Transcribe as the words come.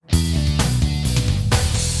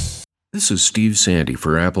This is Steve Sandy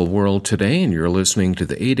for Apple World Today, and you're listening to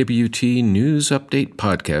the AWT News Update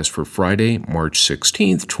podcast for Friday, March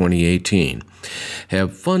 16th, 2018.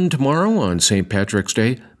 Have fun tomorrow on St. Patrick's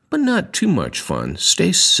Day, but not too much fun.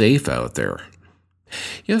 Stay safe out there.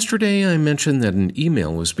 Yesterday, I mentioned that an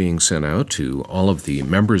email was being sent out to all of the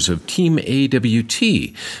members of Team AWT,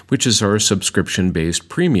 which is our subscription-based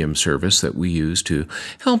premium service that we use to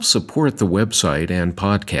help support the website and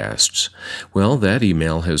podcasts. Well, that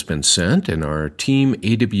email has been sent, and our Team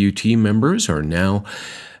AWT members are now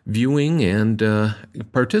viewing and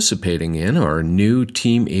participating in our new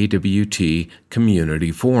Team AWT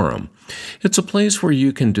community forum. It's a place where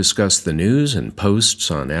you can discuss the news and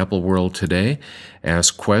posts on Apple World Today,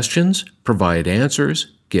 ask questions, provide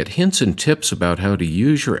answers, get hints and tips about how to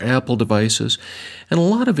use your Apple devices, and a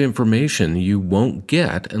lot of information you won't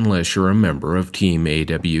get unless you're a member of Team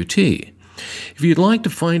AWT. If you'd like to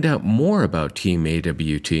find out more about Team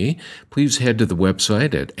AWT, please head to the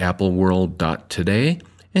website at appleworld.today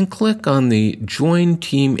and click on the Join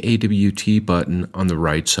Team AWT button on the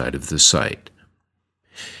right side of the site.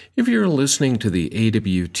 If you're listening to the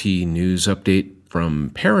AWT News Update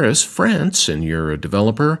from Paris, France, and you're a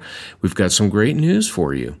developer, we've got some great news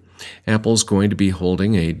for you. Apple's going to be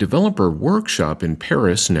holding a developer workshop in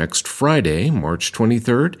Paris next Friday, March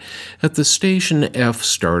 23rd, at the Station F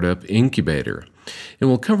Startup Incubator. It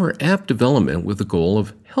will cover app development with the goal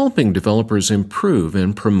of helping developers improve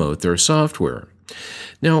and promote their software.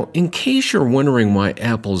 Now, in case you're wondering why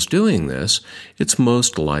Apple's doing this, it's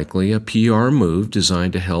most likely a PR move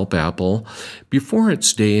designed to help Apple before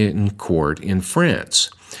its day in court in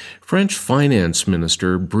France. French Finance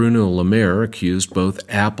Minister Bruno Le Maire accused both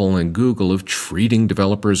Apple and Google of treating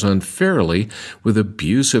developers unfairly with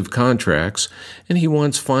abusive contracts, and he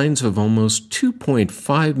wants fines of almost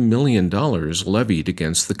 $2.5 million levied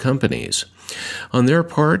against the companies. On their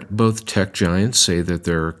part, both tech giants say that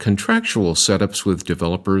their contractual setups with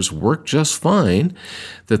developers work just fine,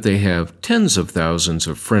 that they have tens of thousands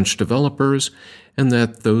of French developers, and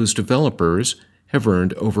that those developers have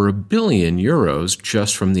earned over €1 billion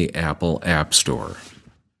just from the Apple App Store.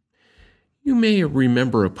 You may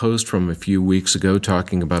remember a post from a few weeks ago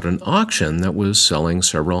talking about an auction that was selling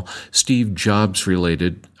several Steve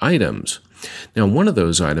Jobs-related items. Now, one of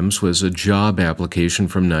those items was a job application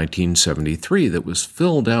from 1973 that was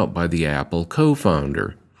filled out by the Apple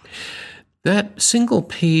co-founder. That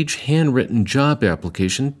single-page handwritten job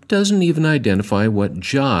application doesn't even identify what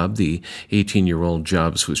job the 18-year-old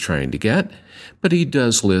Jobs was trying to get, but he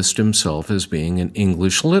does list himself as being an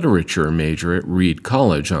English literature major at Reed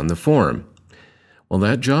College on the form. Well,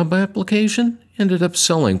 that job application ended up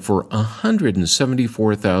selling for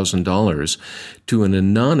 $174,000 to an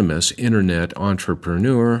anonymous internet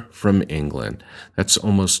entrepreneur from England. That's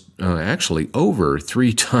actually over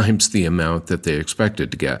 3 times the amount that they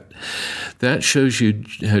expected to get. That shows you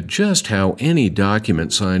just how any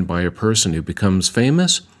document signed by a person who becomes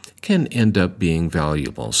famous can end up being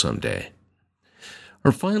valuable someday.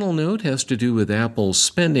 Our final note has to do with Apple's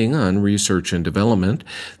spending on research and development.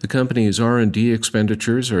 The company's R&D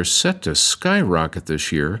expenditures are set to skyrocket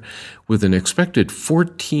this year, with an expected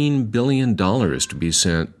 $14 billion to be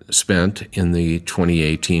spent in the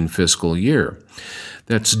 2018 fiscal year.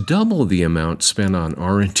 That's double the amount spent on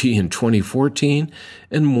R&D in 2014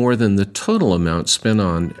 and more than the total amount spent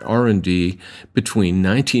on R&D between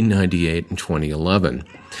 1998 and 2011.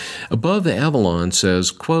 Above Avalon says,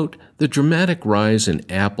 quote, "The dramatic rise in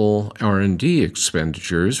Apple R&D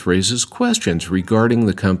expenditures raises questions regarding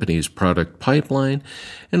the company's product pipeline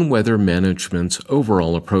and whether management's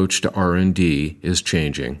overall approach to R&D is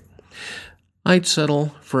changing. I'd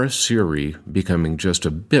settle for a Siri becoming just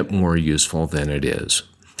a bit more useful than it is."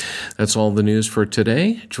 That's all the news for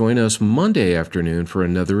today. Join us Monday afternoon for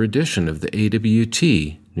another edition of the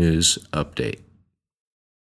AWT News Update.